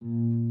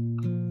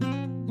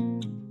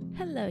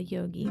Hello,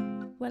 Yogi.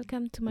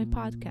 Welcome to my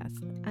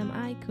podcast. I'm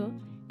Aiko,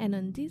 and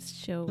on this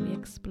show, we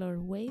explore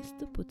ways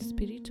to put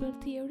spiritual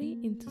theory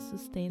into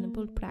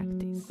sustainable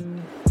practice.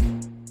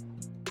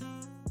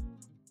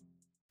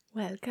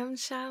 Welcome,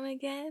 Sham,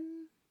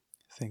 again.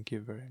 Thank you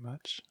very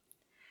much.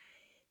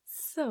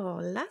 So,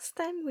 last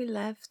time we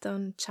left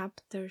on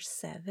chapter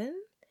 7,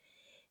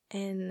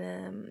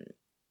 and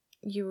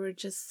you were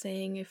just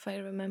saying, if I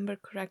remember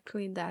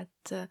correctly, that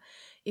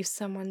if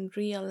someone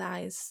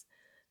realizes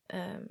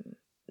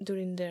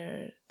during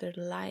their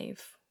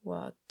life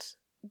what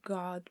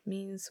God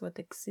means, what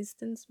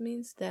existence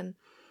means, then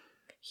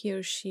he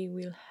or she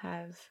will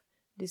have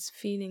these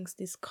feelings,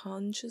 this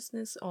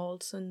consciousness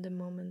also in the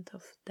moment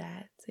of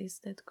death. Is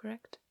that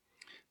correct?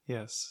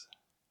 Yes.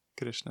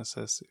 Krishna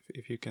says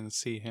if you can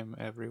see him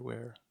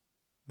everywhere,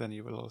 then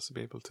you will also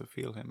be able to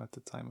feel him at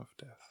the time of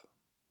death.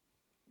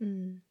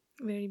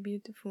 Very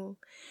beautiful.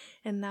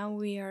 And now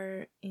we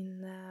are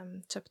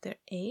in chapter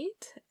 8,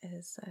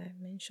 as I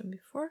mentioned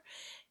before,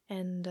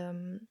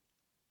 and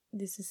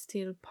this is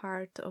still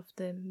part of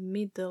the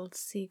middle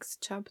 6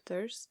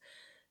 chapters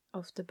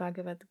of the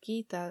Bhagavad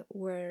Gita,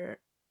 where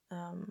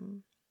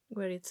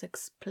it's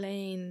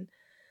explained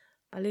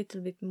a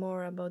little bit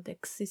more about the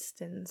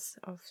existence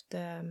of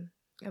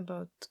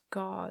about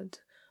God,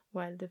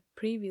 while the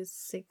previous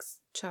 6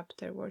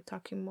 chapter were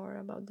talking more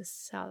about the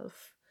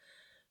self,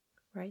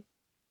 right?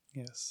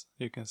 Yes,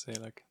 you can say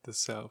like the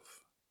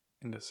self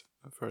in the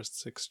first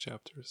 6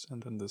 chapters,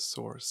 and then the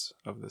source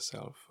of the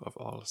self, of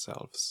all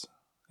selves,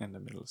 in the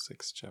middle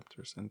 6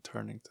 chapters, and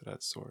turning to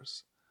that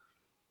source.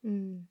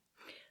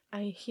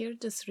 I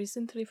heard this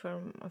recently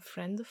from a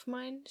friend of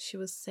mine. She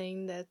was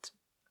saying that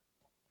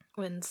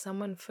when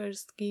someone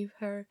first gave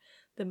her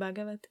the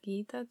Bhagavad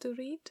Gita to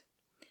read,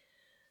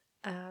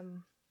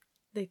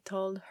 they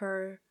told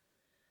her,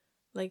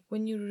 like,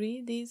 when you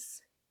read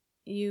this,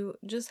 you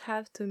just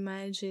have to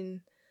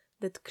imagine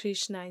that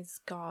Krishna is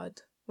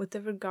God.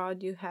 Whatever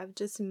God you have,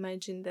 just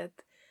imagine that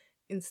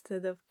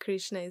instead of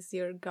Krishna is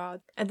your God.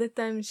 At that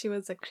time, she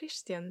was a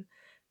Christian,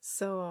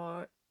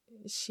 so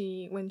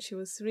when she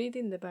was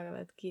reading the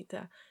Bhagavad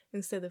Gita,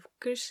 instead of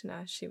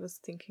Krishna, she was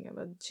thinking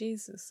about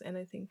Jesus, and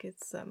I think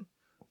it's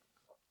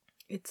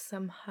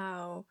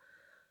somehow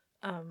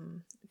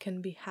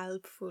can be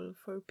helpful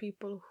for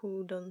people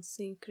who don't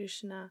see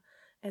Krishna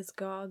as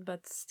God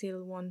but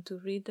still want to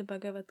read the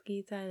Bhagavad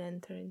Gita and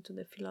enter into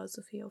the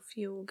philosophy of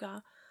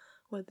yoga.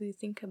 What do you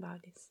think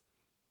about this?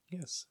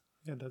 Yes,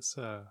 yeah, that's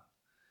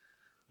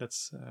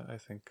I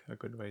think a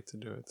good way to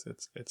do it.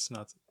 It's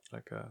not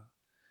like a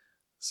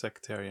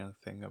sectarian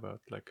thing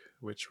about like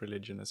which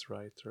religion is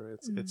right, or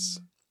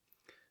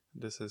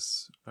this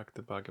is like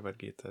the Bhagavad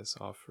Gita is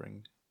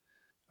offering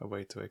a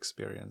way to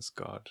experience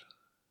God.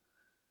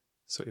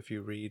 So if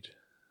you read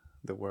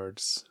the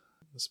words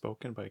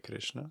spoken by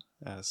Krishna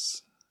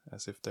as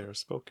if they are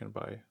spoken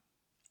by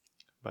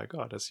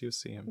God as you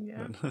see him,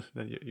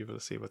 then you will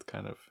see what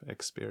kind of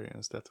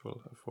experience that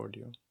will afford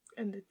you.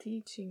 And the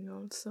teaching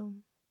also.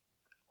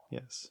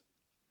 Yes.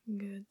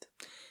 Good.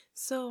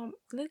 So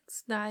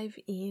let's dive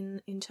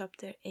in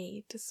chapter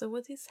 8. So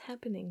what is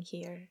happening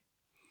here?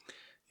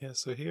 Yeah,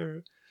 so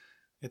here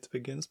it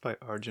begins by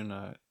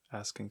Arjuna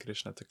asking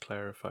Krishna to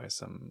clarify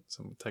some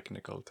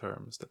technical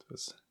terms that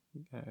was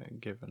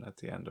given at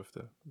the end of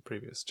the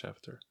previous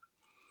chapter.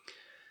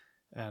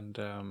 And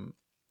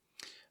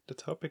the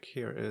topic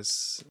here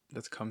is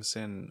that comes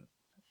in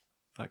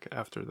like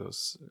after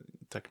those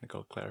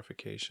technical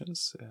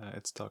clarifications.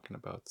 It's talking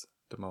about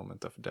the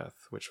moment of death,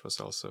 which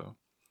was also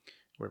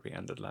where we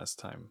ended last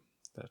time.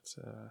 That,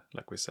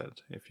 like we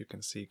said, if you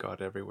can see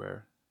God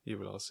everywhere, you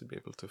will also be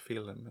able to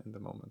feel him in the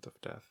moment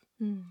of death.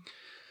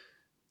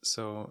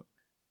 So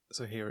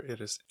here it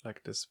is,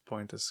 like this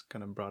point is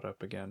kind of brought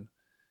up again.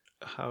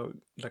 How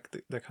like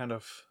the kind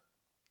of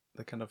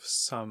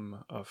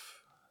sum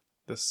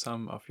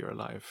of your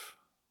life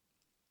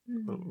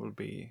will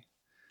be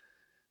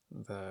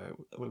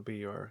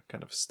your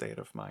kind of state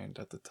of mind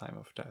at the time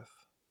of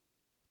death.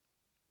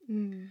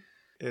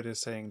 It is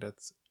saying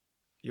that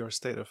your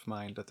state of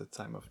mind at the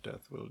time of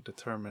death will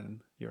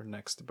determine your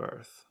next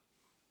birth.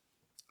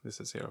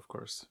 This is here, of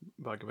course,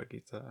 Bhagavad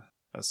Gita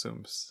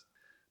assumes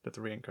that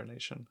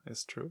reincarnation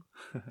is true.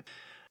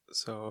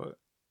 So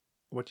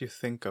what you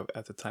think of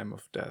at the time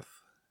of death,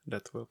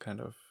 that will kind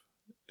of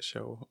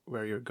show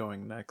where you're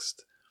going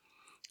next.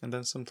 And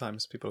then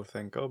sometimes people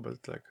think, oh,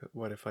 but like,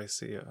 what if I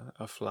see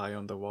a fly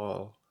on the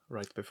wall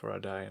right before I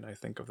die, and I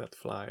think of that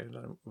fly,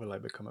 then will I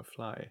become a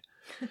fly?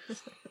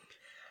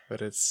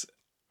 But it's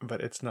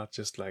not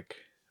just like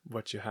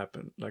what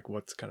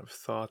kind of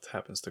thought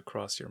happens to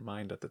cross your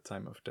mind at the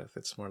time of death.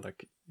 It's more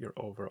like your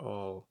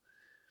overall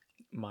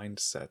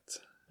mindset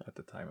at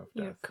the time of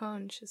death. Your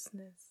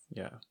consciousness.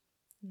 Yeah.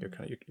 Your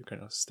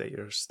kind of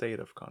state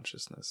of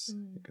consciousness,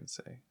 you can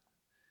say.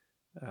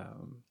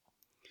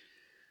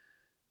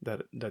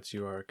 That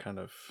you are kind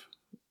of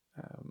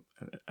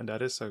and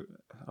that is a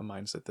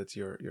mindset that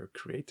you're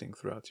creating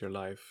throughout your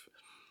life.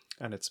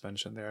 And it's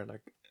mentioned there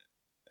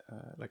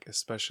like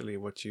especially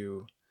what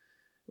you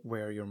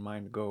where your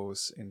mind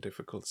goes in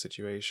difficult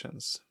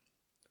situations,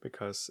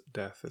 because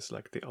death is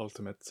like the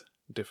ultimate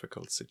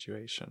difficult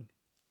situation.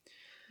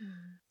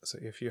 So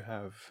if you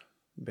have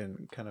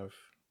been kind of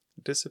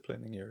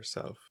disciplining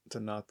yourself to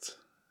not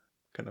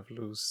kind of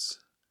lose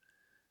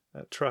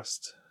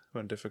trust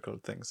when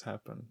difficult things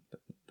happen,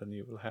 then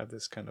you will have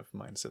this kind of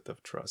mindset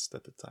of trust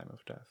at the time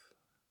of death.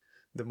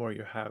 The more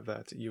you have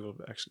that, you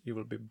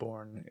will be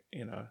born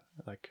in a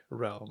like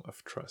realm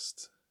of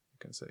trust, you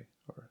can say,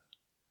 or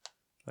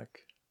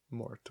like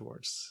more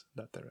towards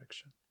that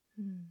direction.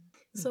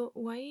 So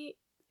why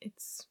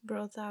it's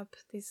brought up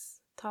this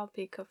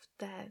topic of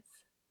death?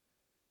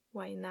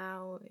 Why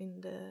now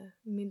in the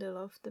middle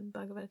of the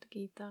Bhagavad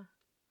Gita?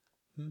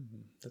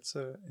 That's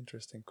an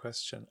interesting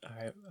question.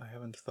 I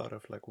haven't thought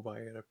of like why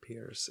it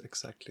appears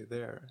exactly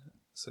there.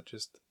 So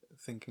just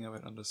thinking of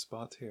it on the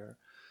spot here,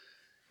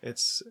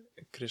 it's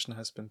Krishna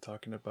has been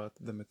talking about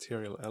the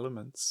material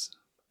elements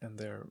and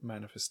their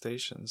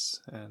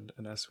manifestations, and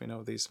as we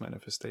know, these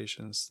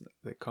manifestations,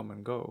 they come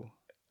and go,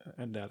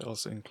 and that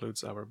also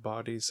includes our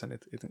bodies, and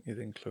it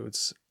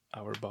includes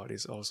our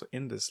bodies also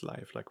in this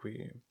life, like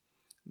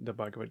the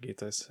Bhagavad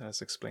Gita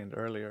has explained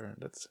earlier,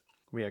 that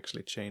we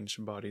actually change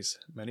bodies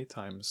many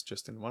times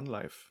just in one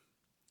life.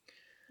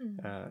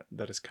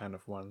 That is kind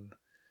of one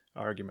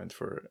argument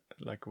for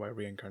like why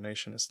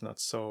reincarnation is not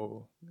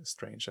so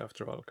strange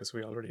after all, because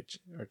we already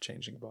are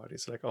changing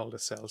bodies. Like all the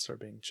cells are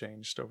being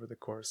changed over the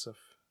course of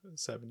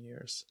 7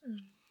 years.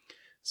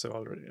 So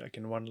already, like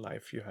in one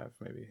life, you have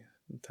maybe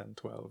 10,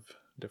 12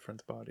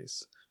 different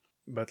bodies.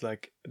 But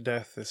like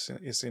death is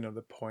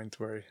the point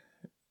where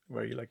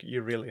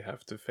you really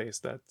have to face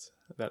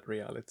that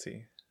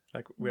reality.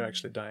 Like we're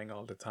actually dying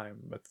all the time,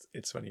 but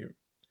it's when you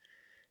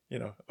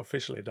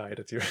officially die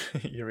that you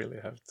you really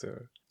have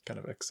to kind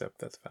of accept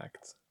that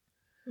fact.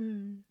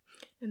 And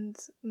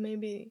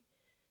maybe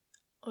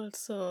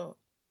also,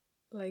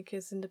 like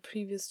as in the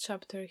previous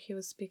chapter, he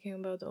was speaking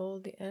about all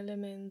the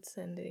elements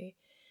and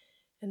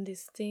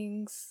these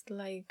things.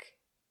 Like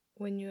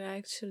when you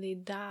actually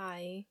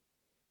die,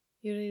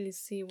 you really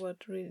see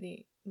what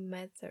really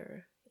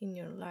matter in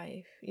your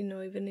life.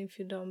 Even if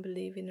you don't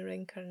believe in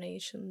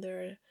reincarnation,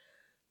 there are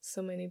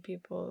so many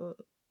people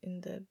in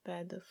the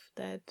bed of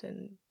death,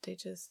 and they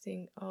just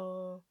think,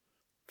 oh,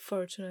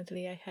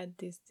 fortunately I had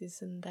this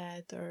and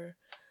that, or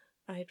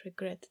I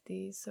regret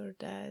this or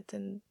that,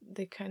 and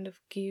they kind of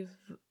give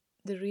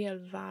the real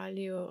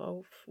value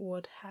of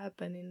what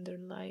happened in their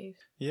life.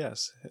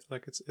 Yes,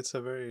 like it's a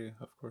very,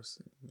 of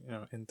course,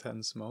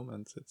 intense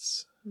moment.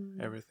 It's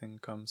everything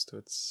comes to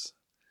its,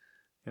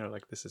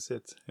 like this is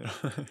it.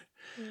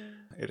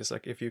 It is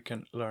like if you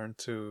can learn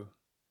to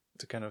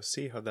kind of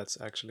see how that's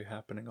actually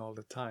happening all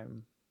the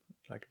time,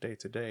 like day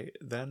to day,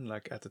 then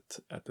like at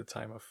the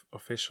time of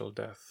official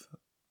death,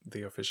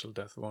 the official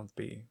death won't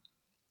be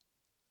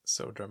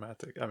so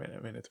dramatic. I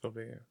mean it will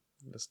be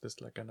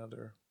just like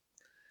another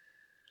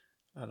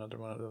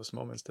one of those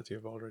moments that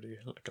you've already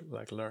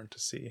like learned to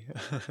see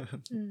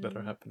that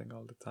are happening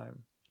all the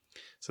time.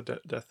 So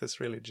death is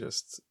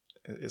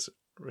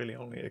really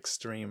only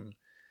extreme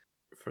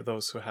for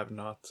those who have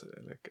not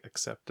like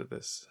accepted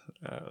this,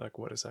 like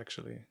what is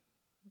actually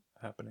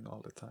happening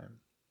all the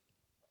time.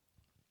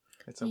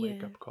 It's a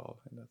wake-up call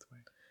in that way.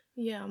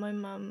 Yeah, my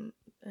mom,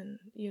 and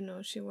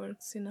she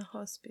works in a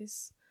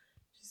hospice.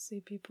 She see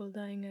people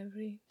dying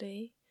every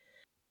day.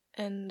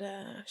 And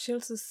she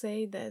also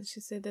said that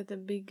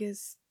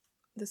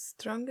the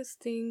strongest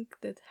thing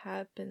that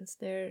happens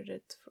there,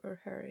 that for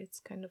her it's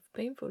kind of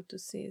painful to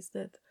see, is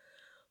that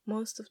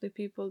most of the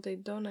people, they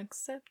don't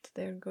accept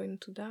they're going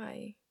to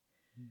die.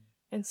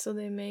 And so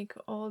they make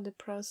all the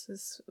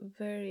process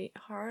very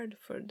hard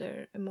for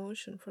their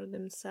emotion, for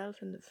themselves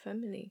and the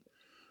family.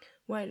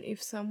 While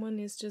if someone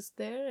is just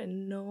there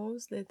and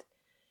knows that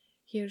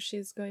he or she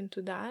is going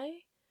to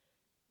die,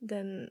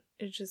 then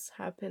it just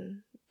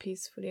happens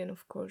peacefully. And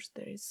of course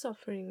there is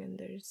suffering and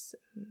there is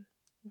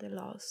the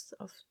loss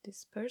of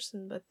this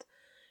person, but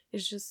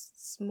it's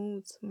just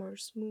more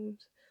smooth.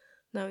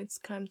 Now it's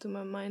come to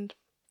my mind,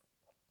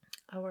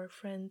 our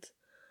friend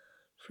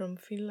from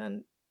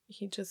Finland,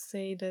 he just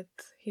said that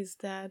his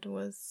dad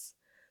was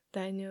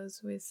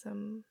diagnosed with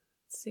some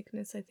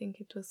sickness, I think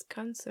it was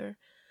cancer,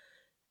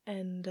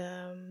 and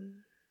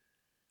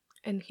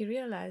he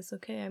realized,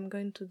 okay, I'm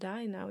going to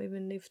die now,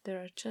 even if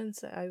there are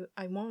chances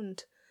I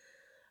won't.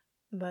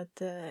 But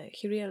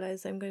he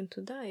realized, I'm going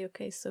to die.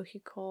 Okay, so he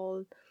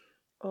called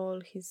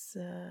all his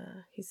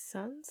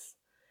sons,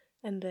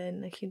 and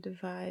then he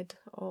divided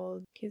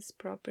all his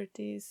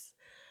properties,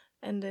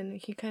 and then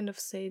he kind of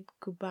said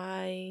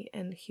goodbye,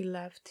 and he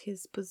left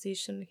his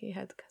position. He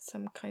had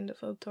some kind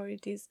of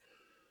authorities,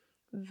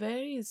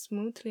 very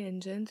smoothly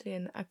and gently,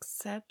 and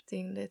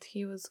accepting that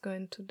he was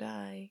going to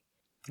die.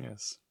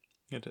 Yes,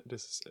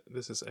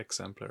 this is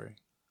exemplary.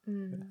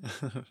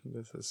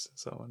 This is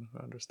someone who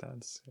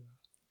understands.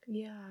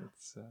 Yeah,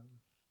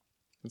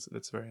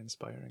 it's very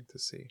inspiring to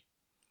see.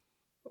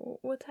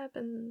 What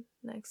happened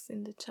next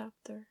in the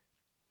chapter?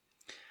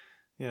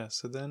 Yeah,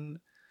 so then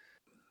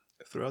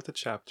throughout the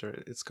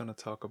chapter, it's going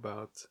to talk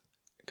about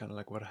kind of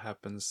like what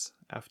happens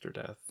after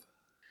death.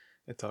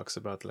 It talks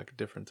about like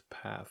different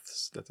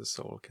paths that the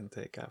soul can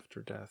take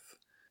after death,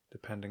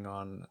 depending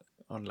on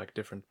like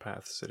different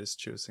paths it is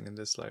choosing in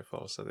this life.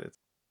 Also,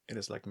 it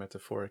is like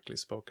metaphorically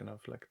spoken of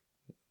like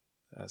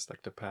as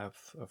like the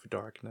path of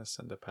darkness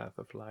and the path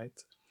of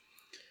light.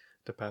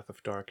 The path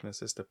of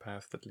darkness is the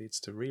path that leads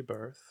to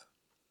rebirth,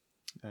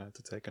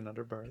 to take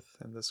another birth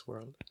in this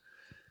world.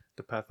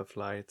 The path of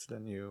light,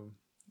 then you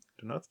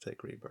do not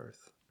take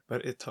rebirth.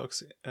 But it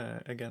talks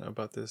again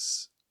about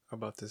this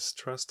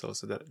trust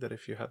also, that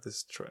if you have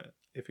this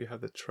if you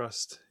have the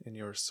trust in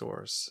your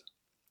source,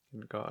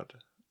 in God,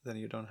 then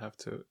you don't have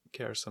to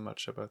care so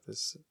much about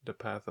the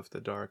path of the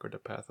dark or the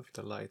path of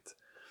the light.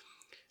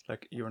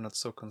 Like, you're not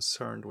so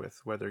concerned with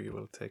whether you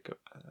will take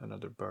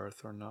another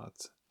birth or not.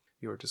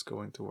 You're just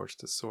going towards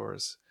the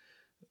source.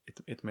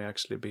 It may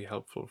actually be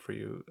helpful for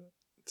you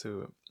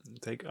to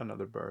take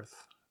another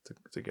birth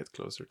to get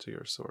closer to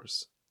your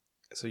source.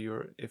 So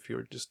if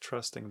you're just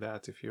trusting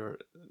that, if you're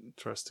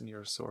trusting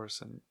your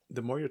source, and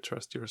the more you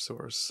trust your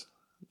source,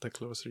 the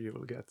closer you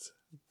will get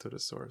to the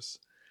source.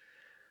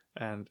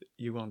 And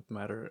you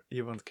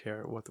won't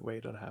care what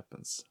way that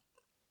happens.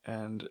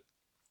 And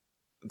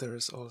there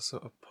is also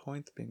a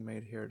point being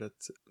made here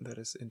that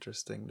is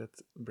interesting,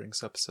 that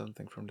brings up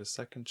something from the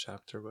second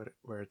chapter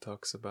where it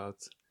talks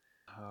about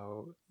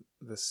how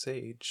the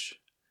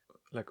sage,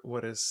 like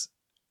what is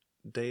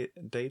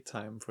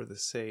daytime for the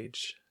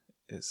sage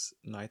is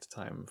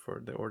nighttime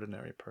for the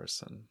ordinary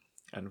person,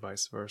 and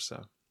vice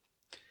versa.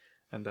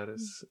 And that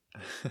is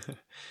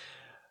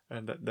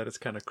and that is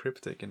kind of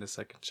cryptic in the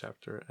second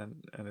chapter,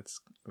 and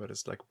it's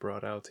like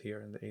brought out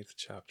here in the 8th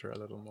chapter a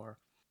little more.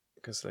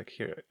 Because like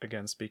here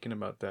again, speaking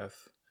about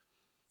death,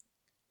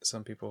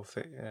 some people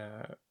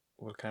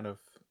will kind of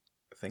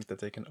think that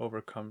they can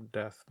overcome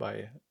death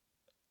by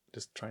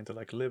just trying to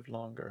like live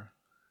longer,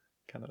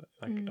 kind of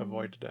like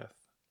avoid death.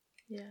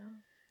 Yeah.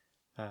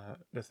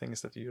 The thing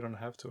is that you don't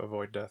have to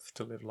avoid death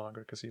to live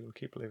longer, because you will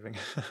keep living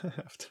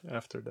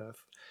after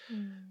death.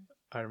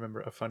 I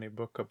remember a funny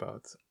book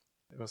it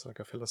was like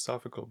a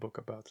philosophical book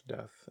about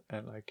death,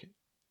 and like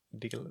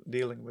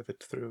dealing with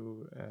it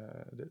through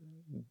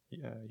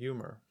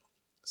humor.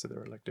 So there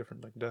were like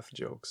different like death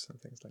jokes and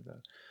things like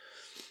that.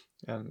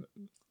 And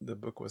the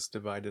book was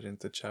divided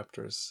into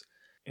chapters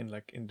in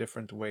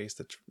different ways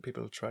that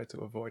people try to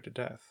avoid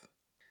death.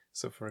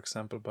 So for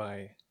example,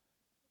 by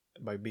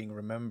being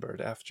remembered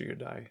after you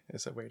die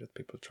is a way that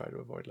people try to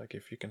avoid. Like,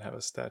 if you can have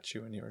a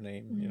statue in your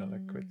name,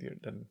 like with you,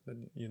 then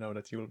you know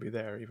that you will be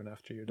there even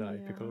after you die.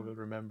 People will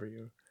remember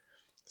you,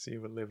 so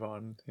you will live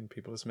on in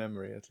people's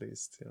memory at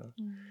least,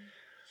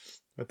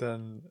 But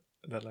then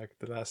the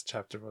last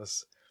chapter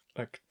was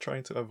like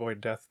trying to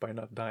avoid death by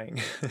not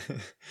dying.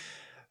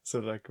 So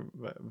like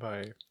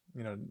by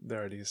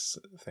there are these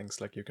things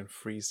like you can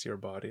freeze your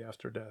body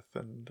after death,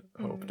 and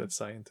hope that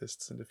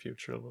scientists in the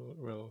future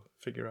will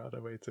figure out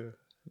a way to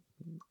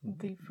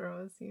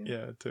defroze you.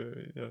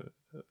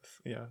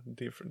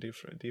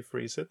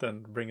 Defreeze it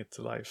and bring it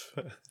to life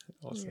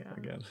also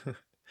again.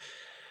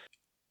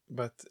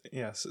 But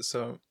yes,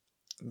 so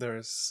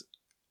there's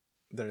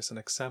an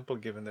example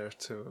given there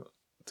to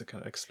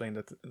kind of explain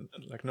that,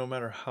 like, no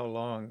matter how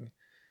long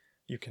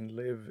you can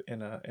live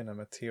in a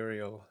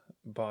material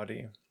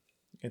body,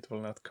 it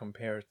will not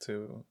compare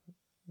to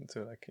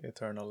like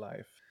eternal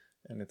life.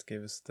 And it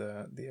gives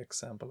the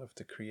example of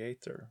the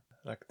creator.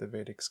 Like, the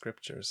Vedic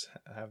scriptures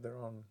have their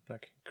own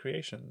like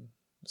creation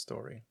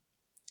story.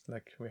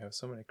 Like, we have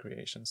so many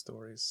creation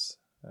stories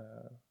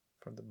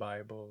from the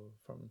Bible,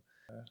 from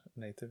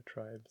native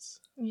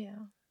tribes.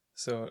 Yeah.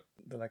 So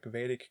the like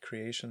Vedic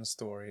creation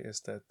story is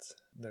that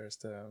there's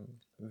the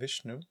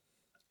Vishnu,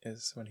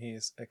 is when he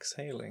is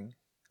exhaling,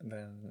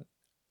 then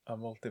a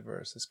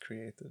multiverse is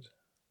created,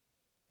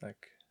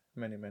 like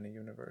many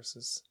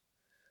universes,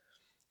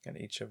 and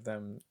in each of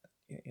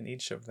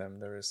them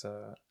there is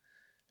a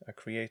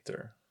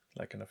creator,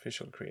 like an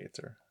official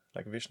creator.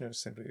 Like, Vishnu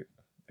simply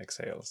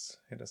exhales,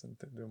 he doesn't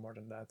do more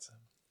than that.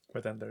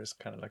 But then there is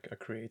kind of like a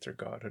creator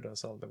god who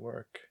does all the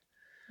work.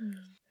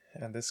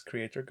 And this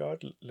creator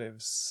god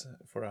lives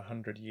for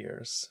 100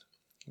 years,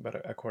 but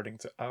according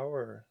to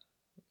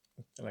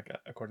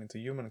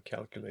human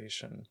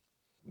calculation,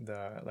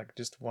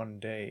 just one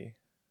day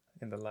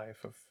in the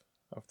life of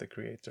the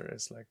creator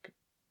is like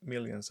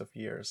millions of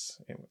years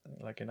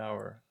in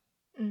our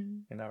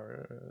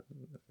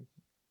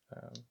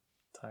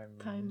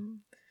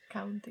time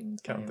counting.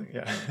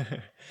 Yeah.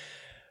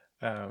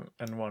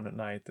 And one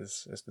night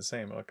is the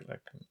same.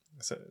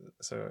 So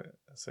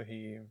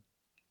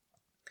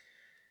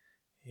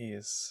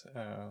he's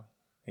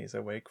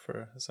awake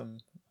for some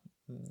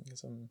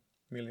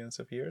millions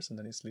of years, and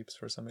then he sleeps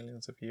for some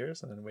millions of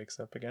years, and then wakes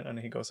up again, and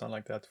he goes on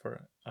like that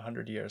for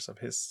 100 years of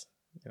his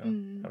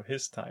of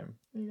his time.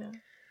 Yeah.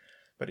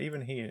 But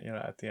even he,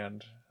 at the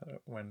end,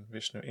 when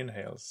Vishnu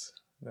inhales,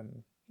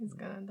 then he's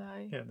gonna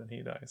die. Yeah, then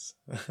he dies.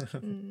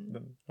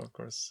 Then of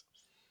course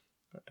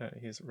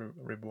he's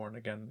reborn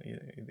again,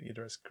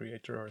 either as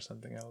creator or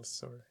something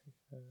else, or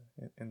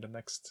in the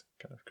next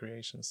kind of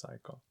creation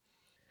cycle.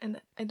 And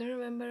I don't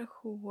remember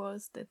who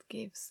was that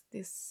gives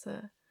this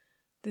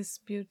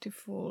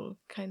beautiful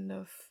kind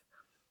of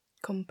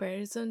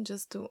comparison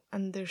just to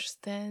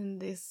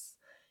understand this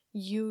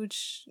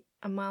huge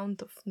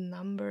amount of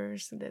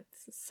numbers that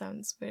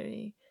sounds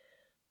very,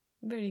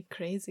 very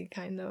crazy,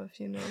 kind of,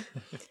 you know.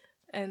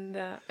 And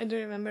I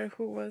don't remember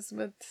who was,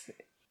 but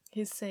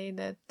he said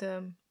that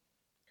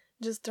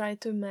just try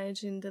to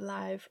imagine the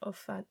life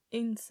of an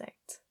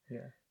insect.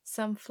 Yeah.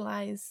 Some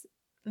flies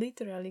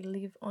literally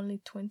live only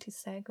 20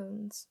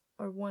 seconds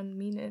or 1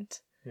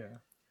 minute, Yeah.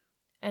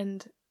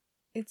 and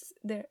it's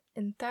their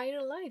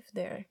entire life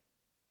there,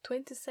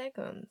 20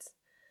 seconds.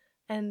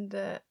 And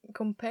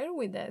compare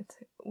with that,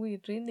 we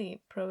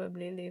really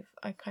probably live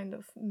a kind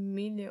of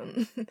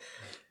million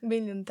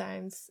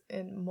times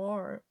and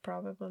more,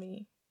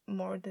 probably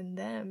more than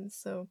them.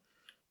 So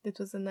it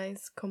was a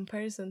nice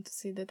comparison to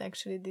see that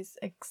actually this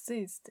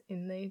exists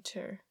in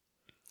nature.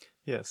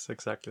 Yes,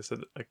 exactly. So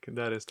like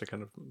that is to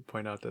kind of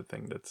point out that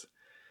thing that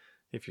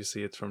if you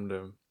see it from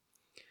the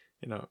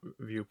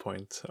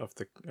viewpoint of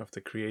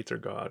the creator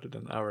God,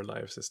 then our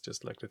lives is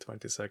just like the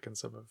 20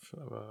 seconds of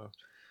a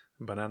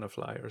banana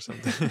fly or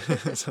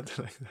something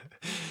something like that.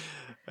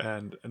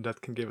 And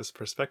that can give us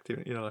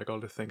perspective, like all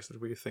the things that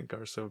we think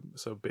are so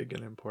big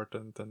and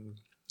important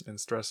and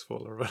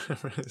stressful or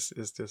whatever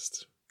is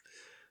just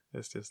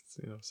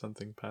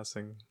something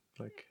passing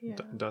like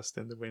dust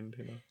in the wind.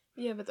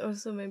 Yeah, but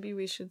also maybe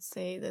we should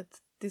say that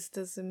this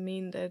doesn't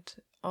mean that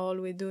all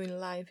we do in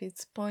life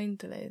is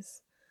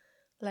pointless.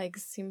 Like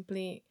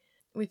simply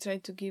we try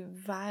to give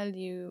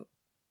value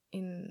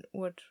in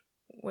what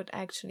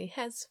actually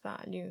has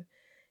value,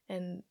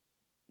 and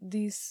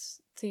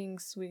these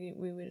things we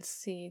will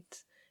see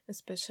it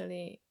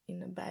especially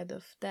in a bed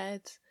of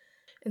death.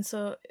 And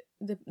so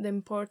the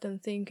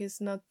important thing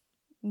is not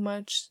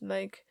much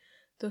like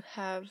to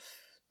have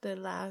the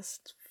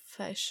last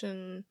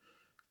fashion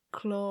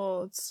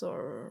clothes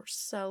or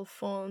cell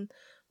phone,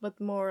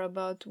 but more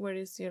about where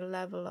is your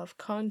level of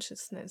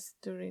consciousness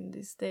during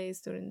these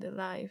days, during the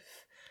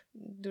life,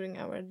 during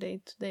our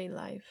day-to-day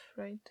life,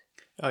 right?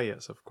 Oh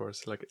yes, of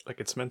course. Like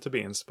it's meant to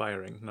be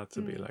inspiring, not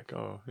to be like,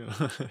 oh,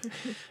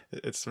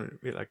 it's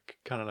like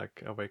kind of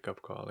like a wake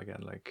up call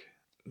again, like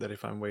that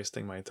if I'm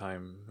wasting my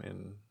time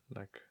in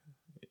like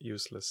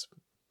useless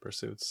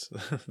pursuits,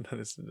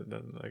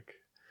 then like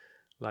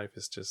life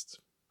is just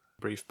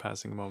a brief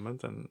passing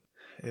moment, and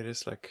it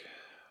is like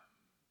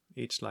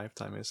each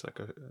lifetime is like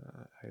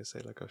I say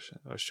like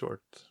a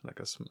short, like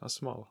a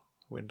small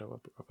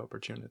window of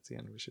opportunity,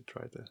 and we should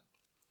try to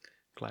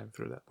climb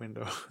through that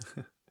window.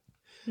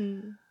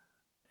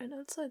 And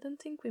also, I don't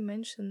think we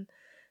mentioned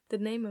the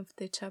name of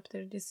the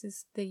chapter. This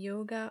is the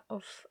yoga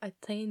of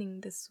attaining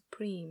the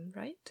supreme,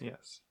 right?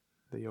 Yes,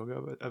 the yoga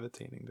of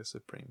attaining the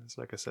supreme. It's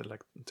like I said,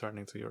 like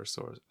turning to your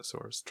source,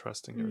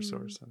 trusting your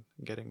source, and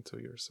getting to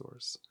your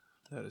source.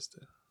 That is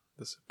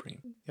the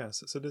supreme. Yeah,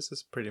 so this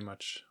is pretty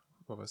much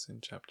what was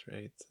in chapter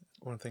 8.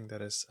 One thing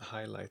that is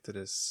highlighted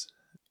is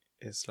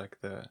like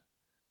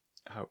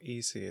how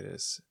easy it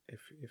is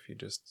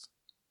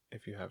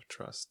if you have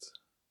trust.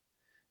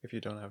 If you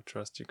don't have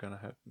trust, you're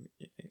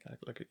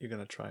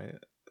gonna try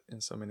in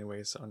so many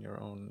ways on your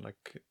own,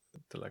 like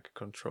to like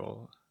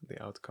control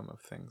the outcome of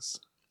things.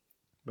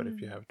 But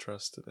if you have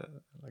trust,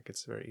 like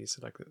it's very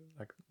easy. Like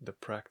the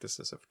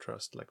practices of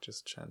trust, like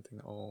just chanting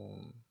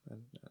Om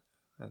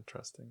and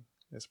trusting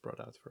is brought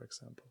out. For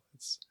example,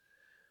 it's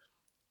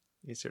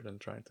easier than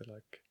trying to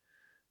like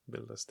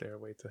build a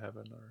stairway to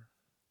heaven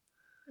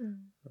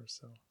or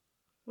so.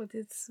 But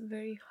it's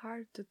very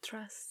hard to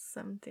trust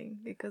something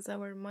because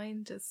our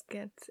mind just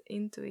gets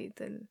into it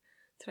and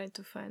try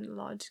to find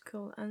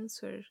logical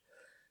answers.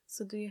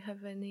 So do you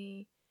have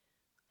any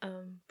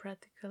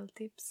practical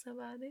tips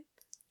about it?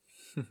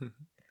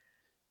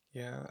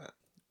 Yeah,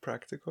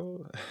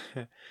 practical.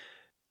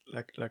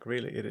 like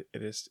really, it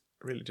is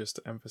really just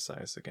to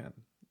emphasize again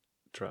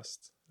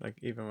trust. Like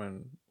even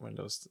when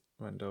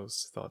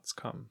those thoughts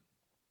come,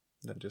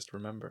 then just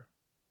remember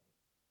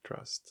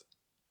trust.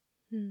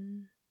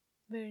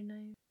 Very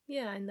nice.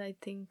 Yeah, and I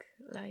think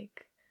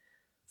like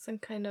some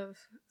kind of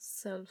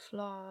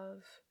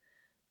self-love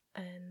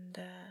and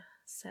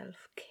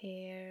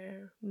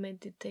self-care,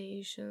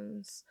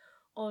 meditations,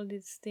 all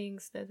these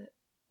things that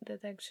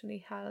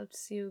actually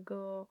helps you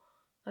go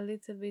a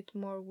little bit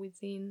more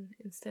within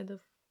instead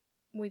of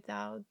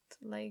without,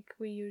 like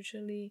we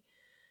usually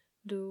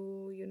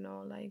do,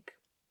 like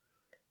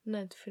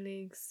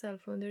Netflix, cell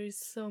phone. There is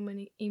so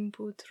many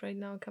input right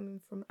now coming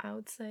from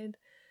outside,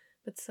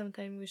 but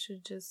sometimes we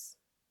should just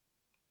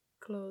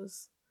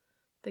close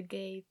the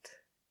gate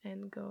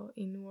and go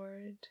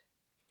inward.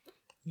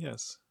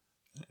 Yes,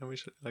 and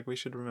we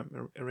should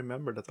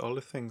remember that all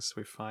the things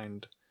we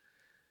find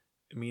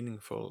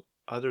meaningful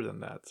other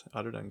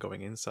than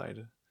going inside,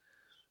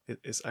 it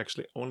is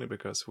actually only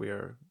because we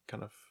are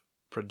kind of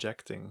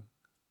projecting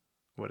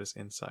what is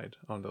inside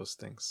on those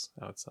things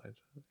outside.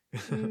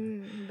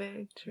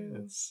 Very true.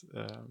 It's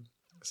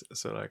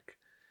so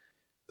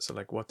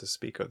like what to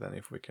speak of then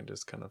if we can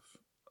just kind of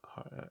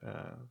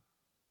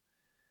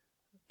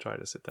try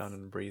to sit down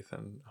and breathe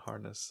and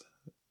harness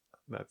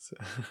that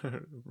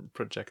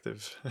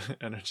projective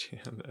energy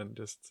and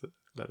just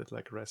let it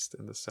like rest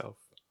in the self.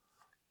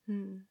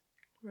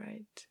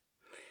 Right.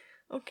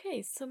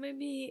 Okay, so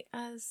maybe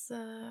as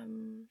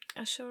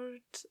a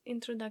short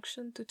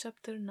introduction to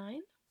chapter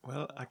 9.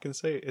 Well, I can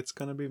say it's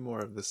gonna be more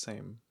of the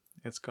same.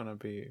 It's gonna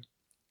be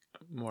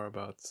more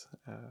about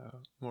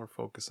more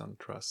focus on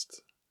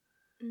trust.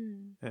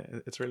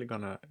 It's really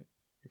gonna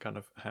kind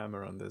of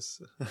hammer on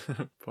this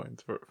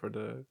point for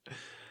the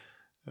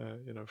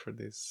for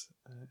these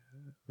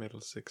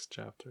middle 6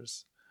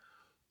 chapters.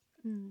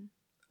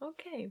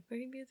 Okay,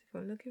 very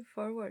beautiful. Looking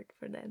forward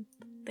for that.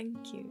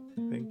 Thank you.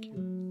 Thank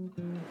you.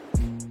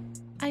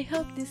 I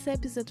hope this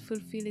episode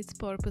fulfilled its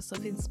purpose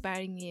of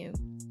inspiring you.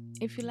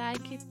 If you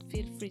like it,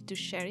 feel free to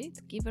share it,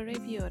 give a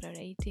review or a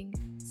rating,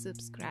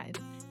 subscribe.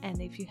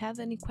 And if you have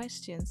any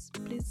questions,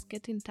 please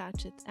get in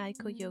touch at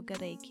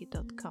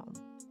aikoyogareiki.com.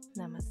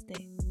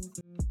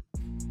 Namaste.